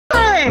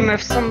shame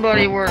if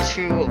somebody were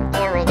to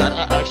borrow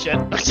that. Oh shit.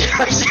 Oh shit.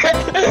 Oh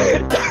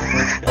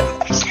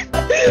shit.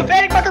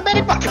 Panic bunker,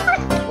 panic bunker!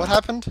 What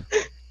happened?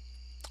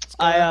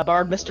 I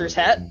borrowed Mr.'s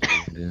hat.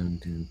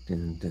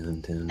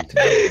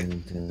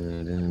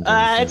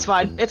 It's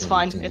fine. It's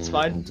fine. It's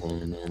fine.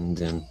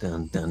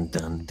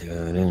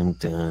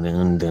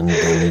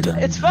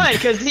 It's fine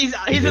because he's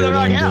in the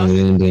wrong house.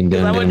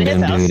 'Cause I went to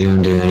his house.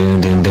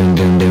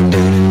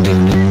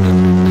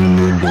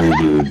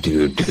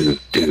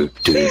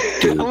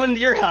 I went to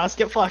your house.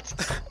 Get fucked.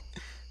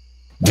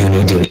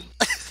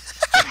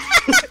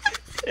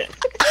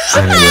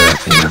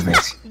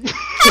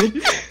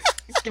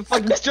 Get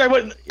fucked, Mister. You're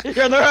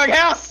in the wrong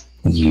house.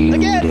 You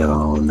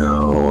don't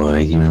know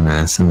what you're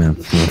messing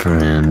with, my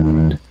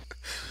friend.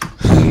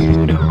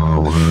 You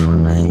don't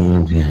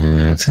want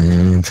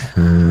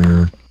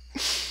to.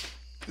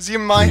 Is he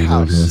in my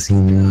house? Little does he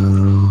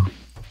know.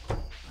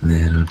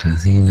 Little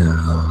does he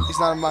know. He's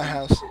not in my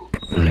house.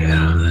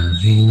 Little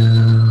does he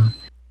know.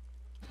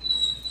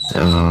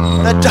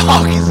 Oh. That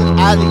dog is an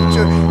addict.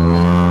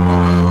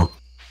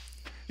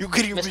 You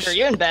could you Mister,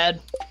 you're in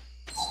bed.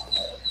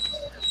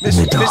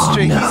 Mystery,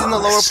 he's in the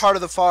lower part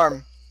of the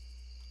farm.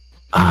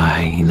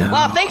 I know.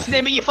 Wow, thanks,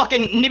 Nibby, you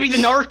fucking Nibby the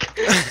narc.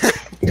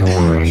 Don't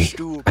worry.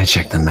 I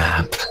checked the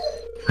map.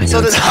 I know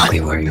exactly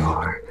where you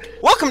are.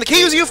 Welcome to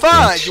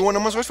KUZU5! You want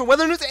to source for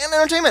weather news and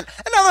entertainment.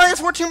 And now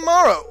that's for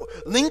tomorrow.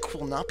 Link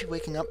will not be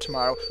waking up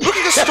tomorrow. Look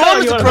at the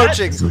storm is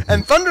approaching,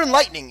 and thunder and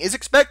lightning is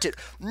expected.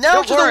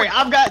 Now Don't worry,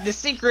 I've got the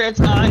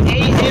secrets on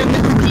AM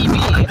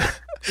TV.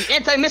 The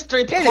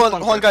anti-mystery panic hold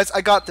on, guys,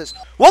 I got this.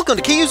 Welcome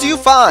to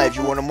KUZU5,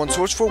 your one-on-one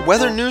source for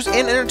weather news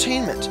and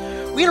entertainment.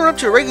 We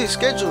interrupt your regularly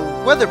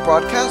scheduled weather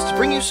broadcast to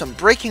bring you some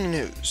breaking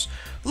news.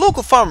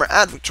 Local farmer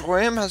at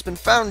Victorium has been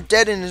found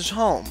dead in his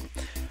home.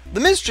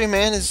 The mystery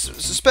man is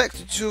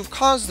suspected to have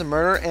caused the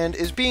murder and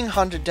is being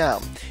hunted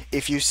down.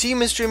 If you see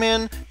Mystery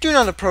Man, do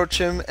not approach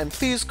him, and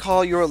please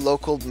call your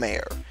local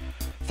mayor.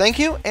 Thank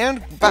you,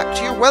 and back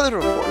to your weather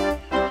report.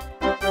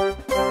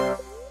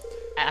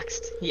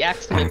 He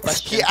asked me a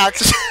question. He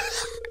asked.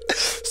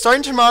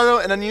 Starting tomorrow,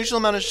 an unusual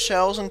amount of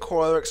shells and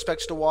coral are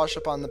expected to wash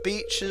up on the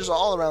beaches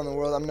all around the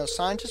world. I'm no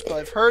scientist, but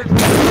I've heard.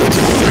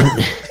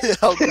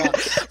 Oh god!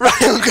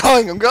 Right,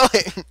 I'm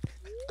going.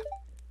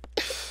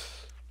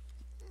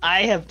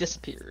 I have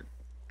disappeared.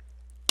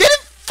 Get it,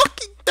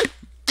 fucking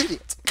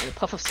idiot! A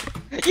puff of.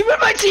 You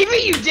moved my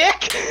TV, you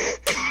dick!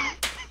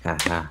 Ha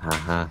ha ha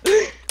ha.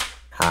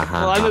 Ha ha.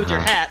 Well, I moved your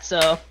hat,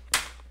 so.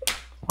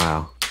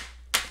 Wow.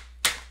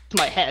 To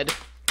my head.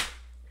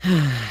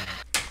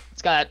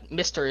 It's got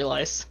mystery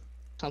lice.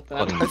 Something.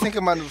 I think I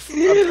might have.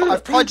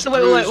 I've probably just. So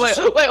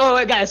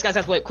wait, guys,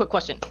 wait. Quick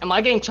question. Am I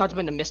getting charged up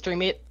into mystery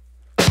meat?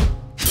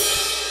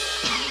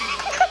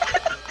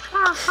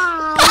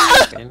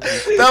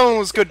 That one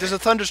was good. There's a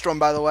thunderstorm,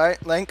 by the way,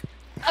 Link.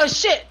 Oh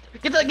shit!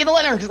 Get the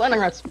lightning, cause lightning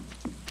rods.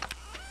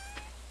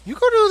 You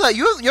go do that.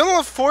 You're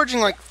only forging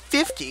like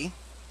 50.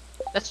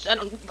 That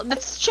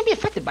should be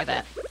affected by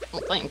that. I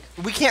don't think.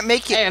 We can't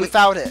make it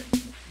without it.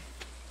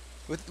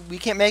 We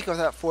can't make it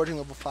without forging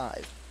level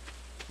 5.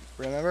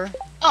 Remember?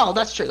 Oh,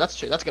 that's true.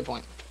 That's a good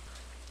point.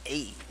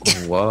 Hey.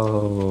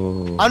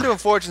 Whoa. I'm doing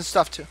forging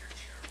stuff too.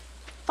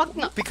 Fuck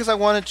no. Because I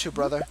wanted to,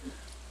 brother.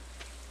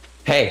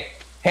 Hey,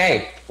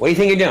 what do you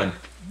think you're doing?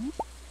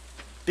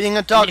 Being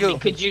a doggo.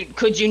 Could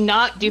you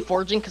not do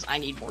forging? Cause I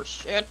need more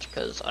shit.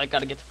 Cause I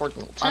gotta get the forging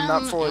level 10. I'm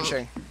not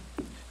forging.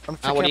 I'm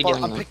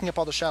picking up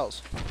all the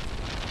shells.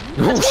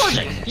 That's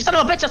forging. You son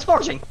of a bitch. That's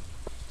forging.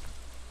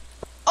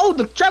 Oh,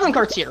 the traveling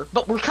cart's here,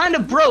 but we're kind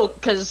of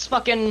broke, cause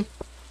fucking...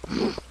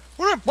 We're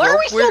not broke. Why are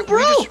we so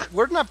broke?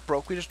 We're not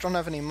broke, we just don't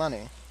have any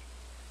money.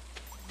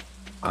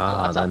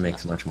 That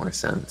makes much more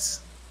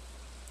sense.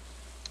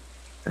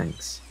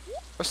 Thanks.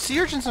 Are sea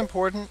urchins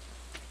important?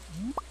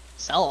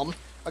 Sell them.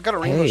 I got a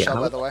rainbow shell,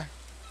 by the way.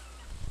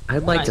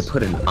 I'd like to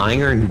put an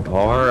iron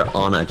bar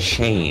on a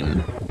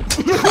chain.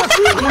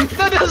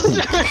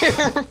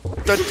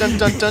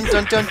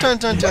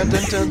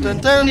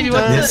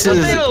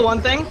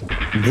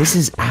 This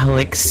is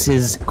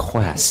Alex's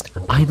quest.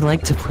 I'd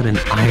like to put an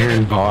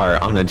iron bar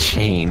on a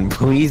chain.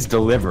 Please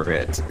deliver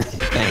it.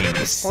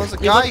 Thanks. Well, there's a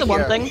guy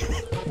here.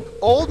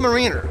 Old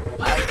Mariner.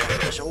 I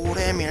got this old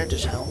ammunition to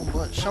sell,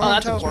 but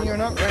someone tells me you're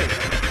not ready.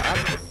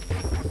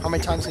 How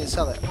many times can you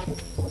sell it?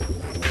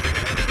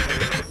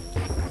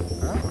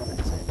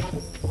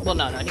 Well,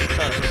 no, you can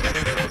sell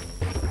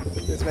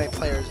it. As many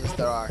players as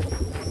there are.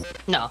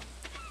 No.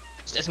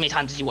 Just as many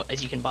times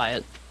as you can buy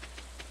it.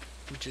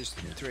 Which is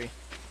 3.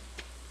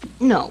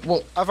 No,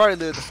 well... I've already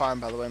looted the farm,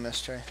 by the way,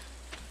 Mystery.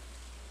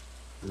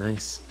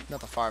 Nice.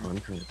 Not the farm.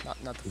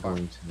 Not the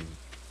farm.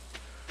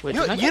 Wait,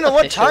 you know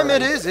what time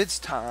it is? It's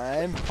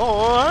time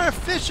for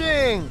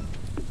fishing!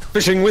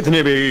 Fishing with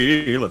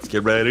Nibby! Let's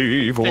get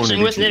ready for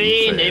fishing with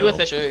Nibby! Nibby with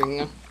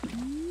fishing!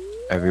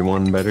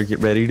 Everyone better get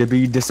ready to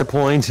be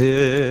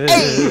disappointed!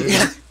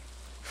 Hey!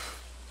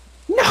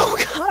 No,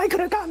 God, I could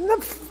have gotten the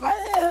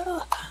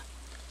fail!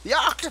 The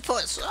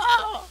octopus!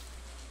 Oh!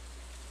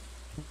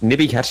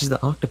 Nibby catches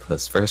the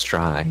octopus first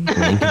try.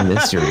 Link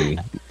mystery.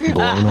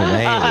 blown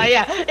away.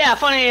 Yeah,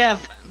 funny,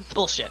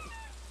 bullshit.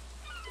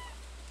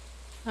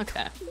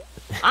 Okay.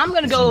 I'm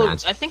gonna go,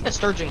 I think the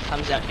sturgeon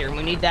comes out here, and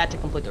we need that to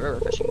complete the river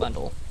fishing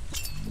bundle.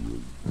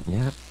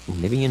 Yeah,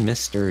 Nibby and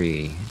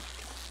Mystery.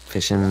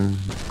 Fishing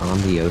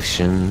on the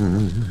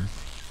ocean.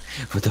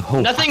 With the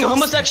whole Nothing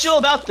homosexual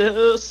about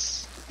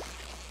this!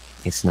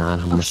 It's not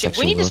Oh homosexual. shit,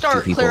 we need to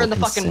start clearing the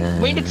fucking,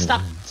 consent. we need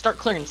to start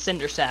clearing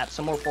cinder sap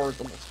so more forwards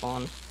will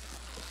spawn.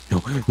 No,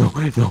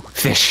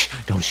 fish!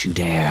 Don't you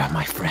dare,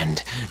 my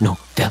friend. No,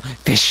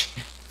 fish!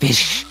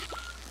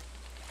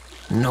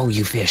 No,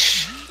 you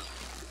fish.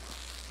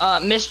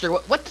 Mister,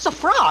 what is a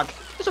frog?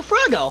 There's a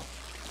froggo!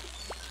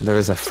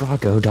 There's a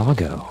froggo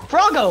doggo.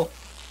 Froggo!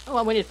 Oh,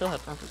 well, we need to fill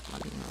that frog.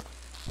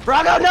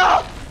 Froggo,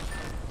 no!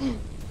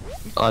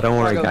 Oh, don't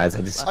worry, Froggo.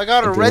 guys. I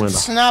got a do red wanna-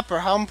 snapper.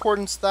 How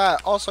important's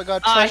that? Also, I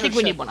got treasure I think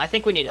we chest. need one. I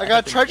think we need it. I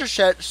got treasure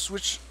chest,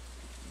 which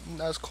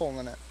has coal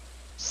in it.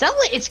 Sell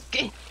it.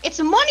 It's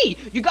money.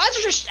 You guys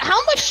are just.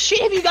 How much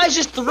shit have you guys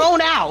just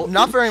thrown out?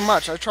 Not very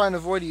much. I try and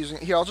avoid using.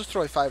 Here, I'll just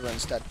throw a fiber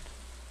instead.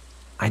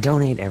 I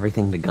donate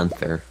everything to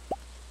Gunther.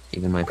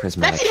 Even my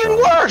prismatic That's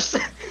even shot. worse.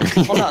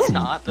 Well, no, it's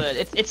not, but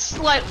it's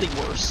slightly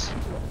worse.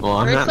 Well,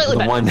 I'm Or not slightly the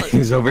better, one slightly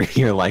who's over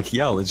here like,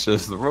 yo, let's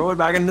just throw it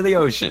back into the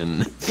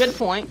ocean. Good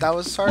point. That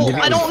was Well, sarcastic.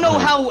 I don't know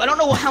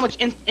how much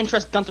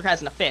interest Gunther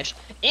has in a fish,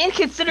 and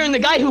considering the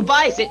guy who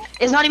buys it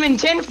is not even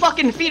 10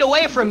 fucking feet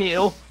away from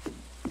you.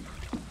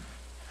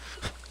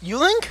 You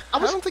Link? I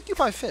was- don't think you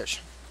buy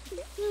fish.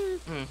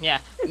 Yeah,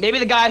 maybe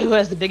the guy who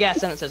has the big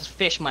ass sign that says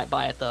fish might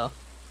buy it though.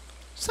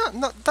 It's not,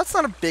 no, that's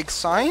not a big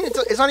sign.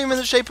 It's not even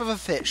the shape of a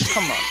fish.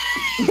 Come on.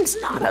 It's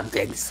not a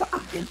big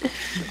sign.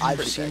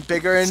 I've seen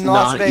bigger in It's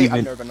Las not Vegas. even-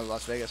 I've never been to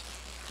Las Vegas.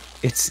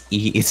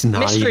 It's not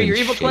Mystery, even your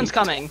evil twin's shaped.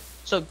 coming.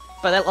 So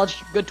by that logic,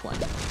 good twin.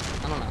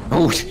 I don't know.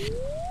 Oh,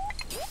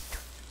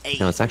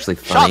 no, it's actually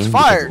funny. Shots because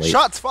fired! late-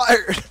 Shots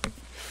fired!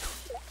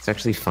 It's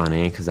actually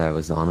funny because I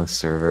was on a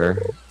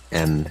server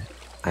and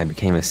I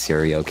became a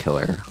serial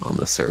killer on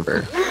the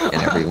server, and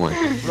everyone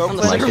On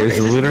the like server, there's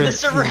literally the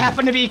server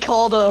happened to be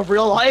called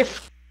real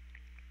life.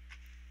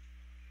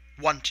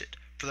 Wanted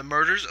for the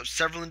murders of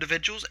several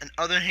individuals and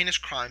other heinous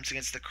crimes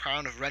against the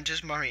crown of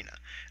Rentis Marina,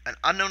 an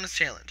unknown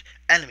assailant,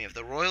 enemy of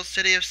the royal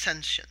city of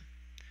Senshin.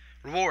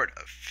 Reward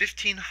of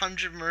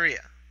 1,500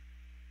 Maria.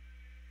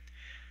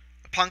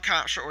 Upon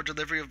capture or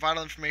delivery of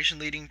vital information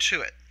leading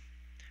to it,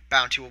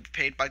 bounty will be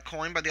paid by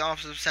coin by the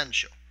office of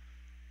Senshu.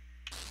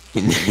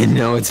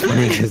 No, it's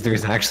funny because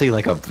there's actually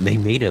like they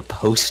made a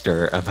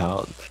poster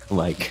about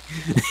like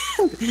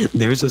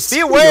there's a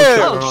serial Beware!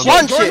 killer Oh, on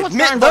shit. the- Jordan Wanted! was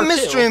The Iron Bar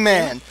Mystery too.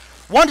 Man!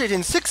 Wanted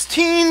in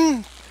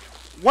 16...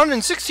 1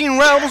 in 16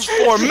 realms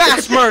for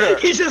mass murder!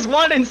 He's just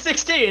 1 in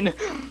 16.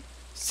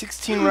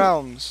 16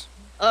 realms.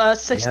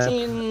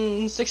 16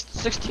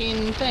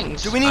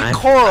 things. Do we need I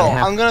coral?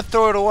 have- I'm gonna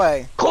throw it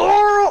away.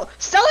 Coral!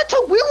 Sell it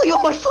to Willie,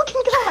 oh my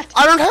fucking god!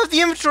 I don't have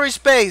the inventory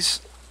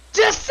space!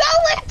 Just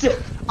sell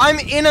it! I'm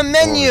in a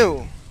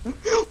menu! Well,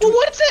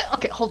 what is it?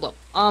 Okay, hold up.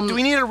 Do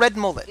we need a red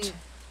mullet?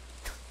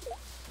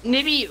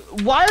 Maybe,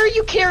 why are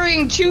you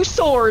carrying 2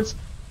 swords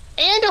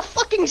and a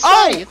fucking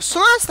Oh, scythe? so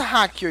that's the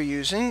hack you're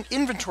using.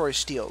 Inventory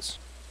steals.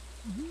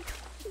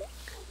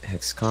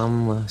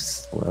 XCOM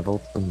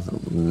level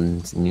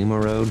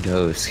numero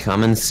dos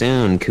coming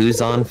soon.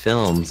 Kuzan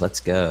Films, let's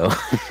go.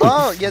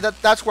 Oh, yeah,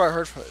 that's where I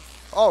heard from it.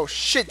 Oh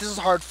shit, this is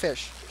hard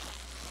fish.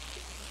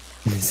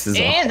 This is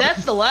And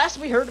that's the last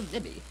we heard of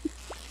Nibby.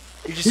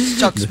 He just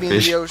chucks the me in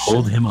fish the ocean.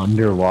 hold him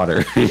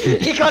underwater.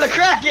 He caught a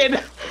kraken!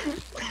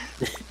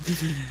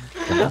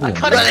 I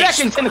caught a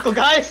kraken tentacle,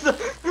 guys!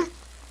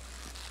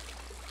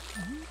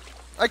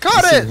 I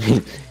caught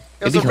it!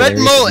 It was a red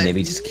mullet.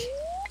 Maybe just.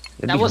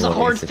 That was a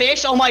hard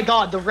fish? Oh my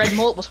god, the red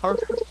mullet was hard.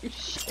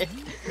 Shit.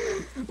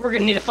 We're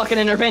gonna need a fucking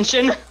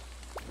intervention. I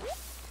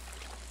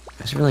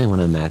just really want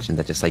to imagine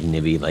that just like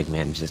Nibby like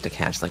manages to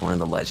catch like one of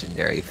the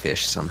legendary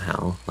fish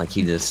somehow. Like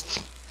he just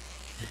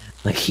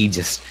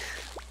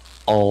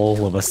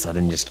all of a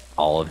sudden just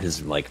all of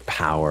his like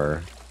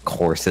power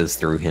courses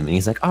through him and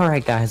he's like, all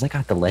right guys, I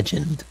got the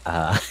legend.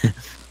 I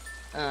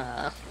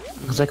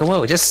was like,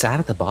 whoa, it just sat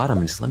at the bottom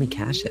and just let me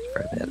catch it for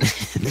a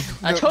bit.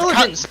 I No, totally the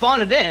cat- didn't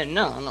spawn it in.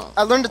 No.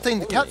 I learned a thing.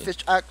 The catfish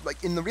act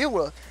like in the real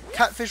world.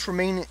 Catfish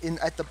remain in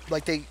at the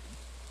like they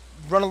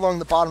run along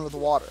the bottom of the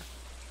water.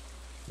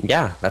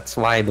 Yeah, that's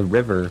why the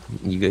river.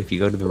 If you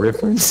go to the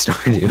river in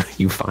Stardew,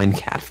 you find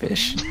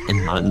catfish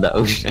and not in the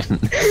ocean.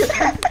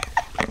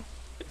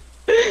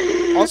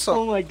 Also,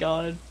 Oh my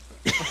god.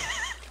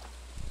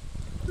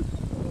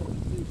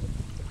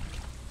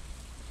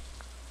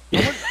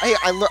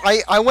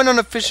 I went on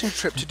a fishing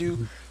trip to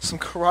do some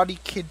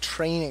Karate Kid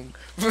training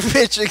for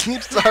fishing in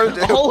A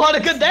Stardew. whole lot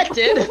of good that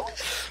did.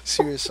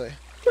 Seriously.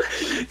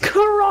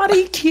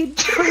 Karate Kid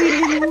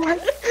training.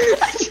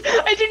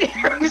 I didn't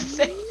hear him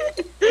say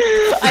it.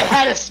 I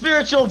had a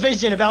spiritual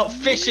vision about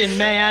fishing,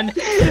 man.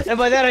 And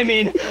by that I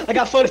mean, I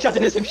got photoshopped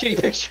into some shitty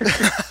picture.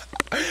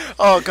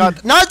 Oh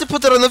god, now I have to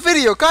put that on the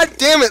video. God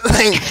damn it,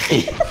 Link.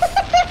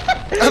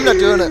 I'm not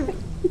doing it.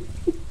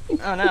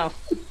 Oh no.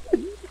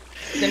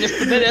 Then just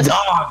the this.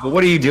 Dog,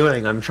 what are you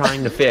doing? I'm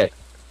trying to fish.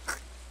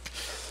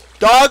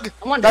 Dog,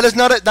 I wonder- that is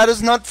not that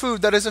is not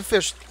food. That is a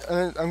fish.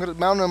 I'm gonna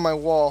mount it on my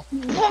wall.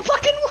 What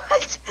fucking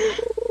what?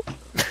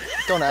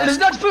 Don't That is ask.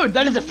 not food.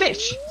 That is a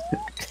fish.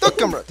 Look,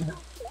 Gumroad.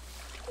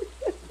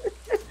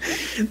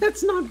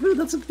 That's not food,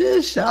 that's a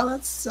fish. Oh,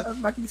 that's so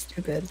fucking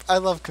stupid. I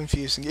love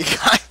confusing you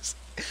guys.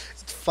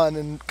 It's fun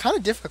and kind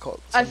of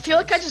difficult. I feel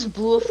like I just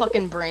blew a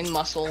fucking brain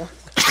muscle.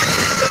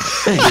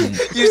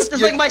 You, It's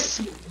like my.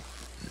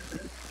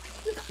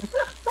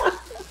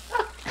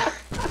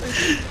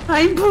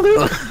 I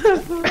blew.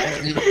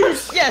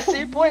 Yes,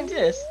 your point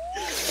is.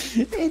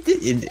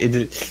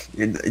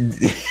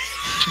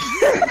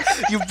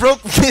 you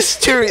broke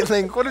Mystery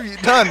Link. What have you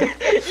done?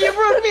 You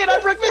broke me and I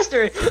broke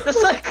Mystery. The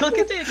cycle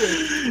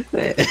continues.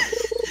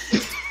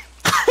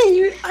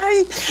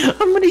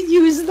 I'm gonna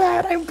use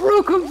that. I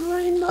broke a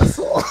brain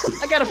muscle.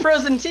 I got a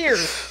frozen tear.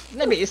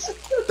 Nibbies.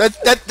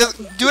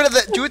 Do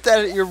it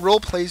at your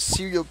roleplay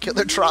serial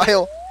killer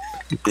trial.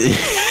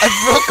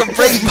 I broke a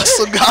brain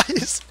muscle,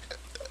 guys.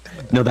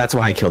 No, that's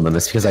why I killed them.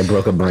 It's because I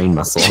broke a brain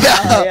muscle.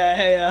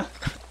 Yeah.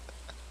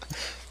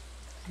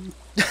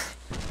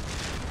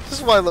 This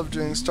is why I love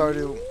doing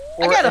Stardew.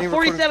 I got a any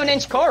recording-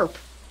 47-inch carp.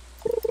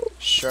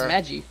 Sure.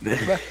 Magi.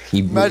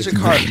 Magic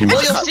heart.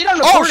 Well, you'll see it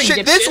on Oh recording,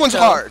 shit! This dipshit, one's so-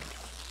 hard.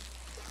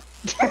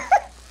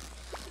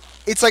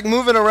 It's like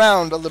moving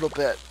around a little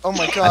bit. Oh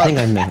my I god. think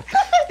I know.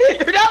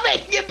 You're not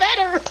making it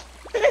better.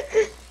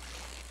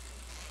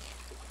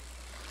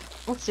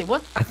 Let's see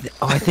what.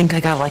 I think I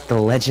got like the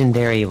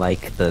legendary,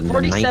 like the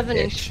night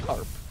 47-inch fish.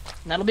 carp.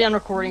 And that'll be on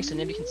recording, so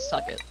Nibby can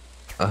suck it.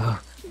 Oh,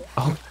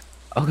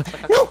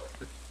 no!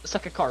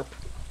 Suck a carp.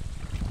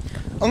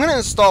 I'm gonna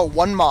install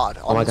one mod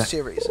on my the God.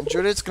 series, and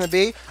Judah, it's gonna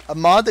be a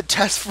mod that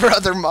tests for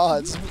other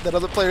mods that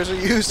other players are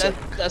using.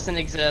 That doesn't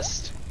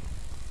exist.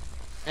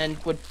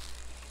 And would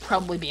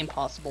probably be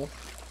impossible.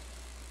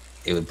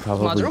 It would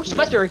Mods probably. are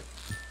Mystery.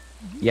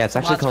 Yeah, it's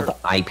actually Mods called are-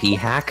 the IP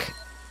hack.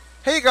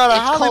 Hey, you got a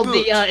It's called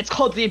Hollywood. it's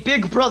called the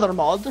Big Brother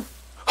mod.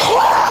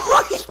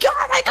 Oh my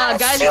god! I got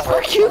guys, a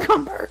super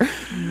cucumber.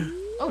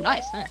 Oh,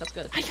 nice, that's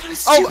good. I got a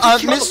super Oh,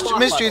 cucumber.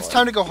 Mystery, it's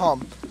time to go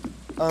home.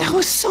 That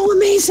was so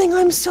amazing.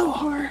 I'm so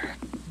hard.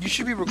 You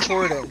should be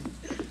recording.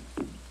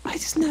 I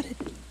just nutted.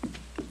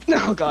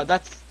 Oh god,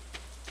 that's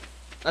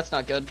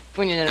not good.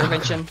 We need an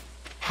intervention.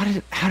 How did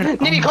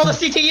it? Nibby, call the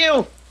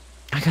CTU.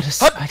 I got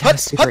a. Hut, I got a hut,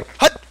 super.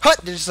 hut, hut.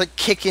 They just like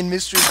kick in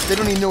Mystery. They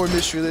don't even know where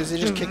Mystery lives. They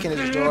just kick in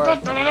his door.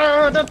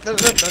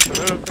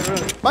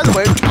 By the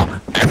way,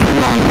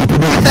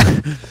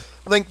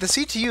 Link, the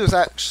CTU is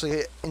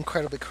actually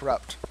incredibly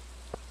corrupt.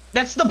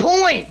 That's the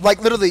point.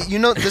 Like literally, you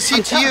know, the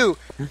CTU,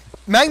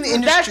 Magna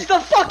Industry.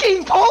 That's the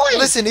fucking point.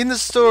 Listen, in the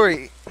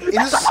story,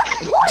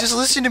 just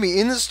listen to me.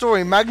 In the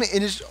story, Magna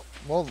Industry.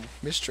 Whoa,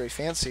 Mystery,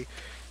 fancy.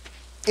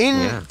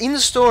 In the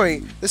story,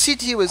 the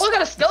CTU is Oh, I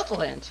got a skeletal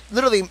hand.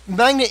 literally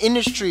Magna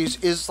Industries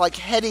is like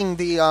heading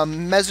the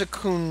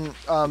Mezakun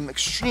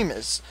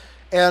extremists,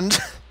 and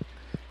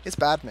it's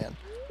bad, man.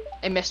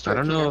 A mystery. I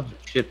don't know.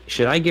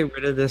 Should I get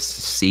rid of this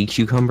sea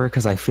cucumber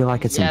because I feel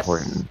like it's Yes.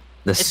 important.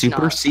 The It's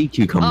super not. sea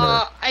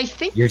cucumber. I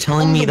think You're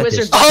telling only me that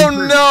wizards. there's- Oh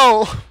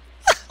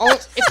no!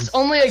 It's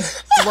only a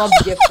love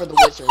gift for the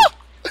wizard.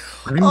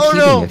 I'm Oh, keeping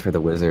no. it for the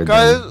wizard.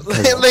 Guys,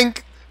 then, 'cause-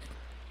 Link,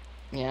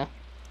 Yeah.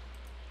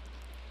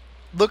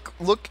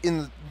 look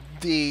in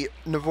the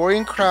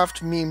Navorian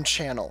Craft meme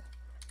channel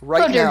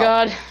right Oh dear now.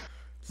 God.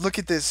 Look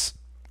at this.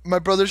 My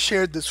brother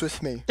shared this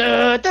with me. Do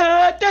you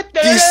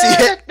see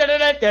it?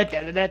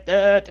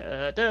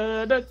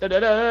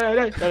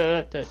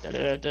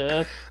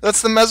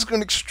 That's the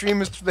Mezakun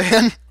extremist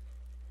van.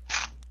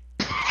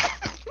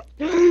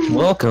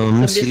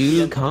 Welcome to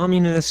Mission.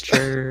 Communist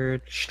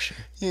Church.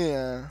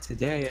 Yeah.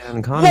 Today on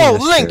Whoa,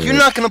 Communist Link, Church. you're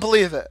not gonna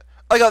believe it.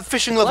 I got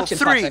fishing level Collection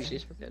box 3. actually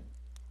is pretty good.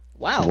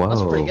 Wow,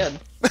 that's pretty good.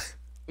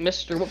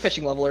 Mister, what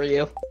fishing level are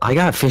you? I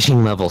got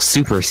fishing level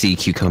super sea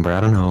cucumber. I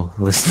don't know.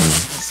 Listen,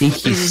 sea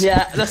cucumber.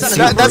 Yeah, that's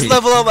not a That's number.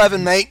 level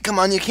 11, mate. Come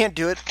on, you can't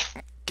do it.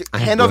 I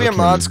Hand over your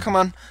broken- mods, come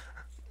on.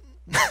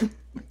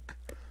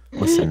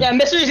 Listen. Yeah,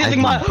 Mister's using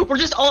I- mods. We're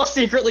just all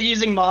secretly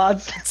using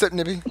mods. Except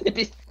Nibby.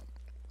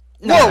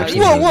 No, Whoa,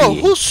 you- whoa, whoa,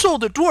 Nibby. who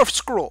sold a dwarf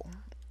scroll?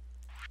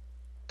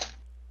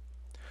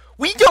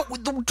 We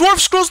don't, the dwarf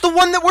scroll's the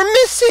one that we're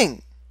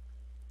missing!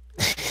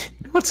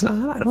 No, it's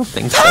not. I don't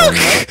think so.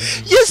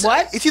 Yes!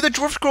 What? It's either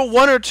dwarf scroll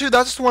 1 or 2,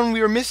 that's the one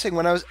we were missing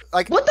when I was,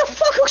 like, What the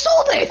fuck? Who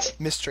sold it?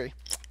 mystery.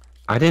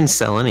 I didn't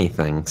sell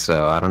anything,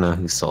 so I don't know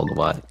who sold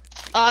what.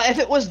 If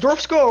it was Dwarf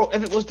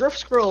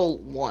Scroll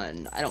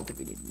 1, I don't think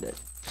we needed it.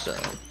 So.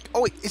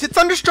 Oh wait, is it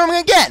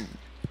thunderstorming again?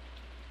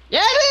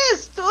 Yeah, it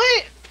is.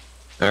 Delete.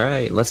 All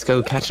right, let's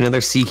go catch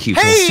another sea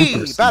cucumber. Hey,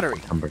 super sea battery.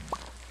 cucumber.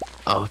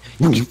 Oh,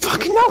 no, you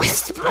fucking know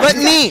it. Let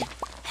me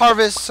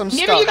harvest some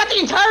Maybe stuff. you got the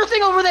entire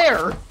thing over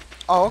there.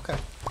 Oh, okay.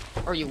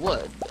 Or you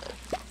would.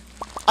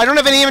 I don't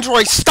have any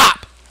inventory,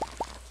 stop!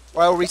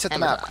 Or I will reset the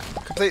Never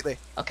map. Completely.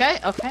 Okay.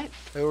 I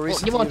will Well,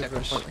 reset you the won't do it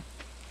universe. completely.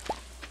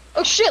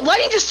 Oh shit!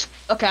 Lightning just.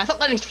 Okay, I thought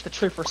lightning struck the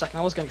tree for a second.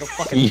 I was gonna go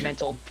fucking Yeah.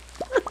 mental.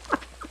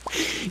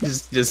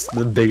 He's just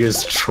the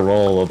biggest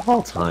troll of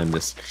all time.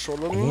 Just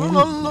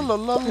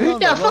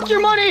Yeah, fuck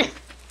your money.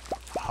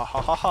 Ha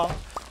ha ha ha.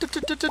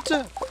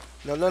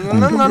 La la la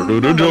what la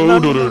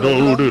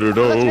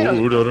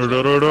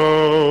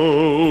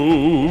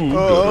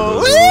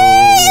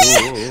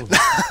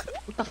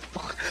the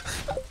fuck?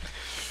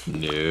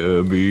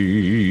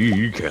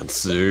 Nebby can't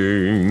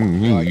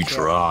sing. He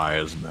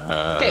tries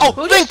bad. Okay, Oh,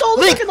 who just stole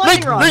the fucking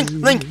lightning rod?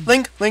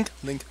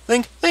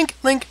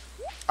 Link.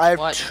 I have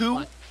What? 2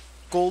 What?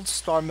 gold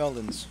star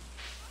melons.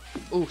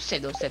 Ooh,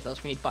 save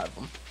those. We need 5 of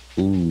them.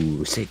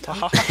 Ooh, Satan.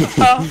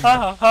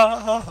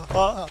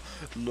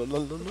 La, la, la,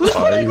 la. Who's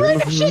running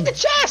around? Shit, the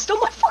chest! Oh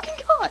my fucking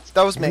god!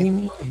 That was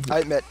me. I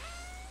admit.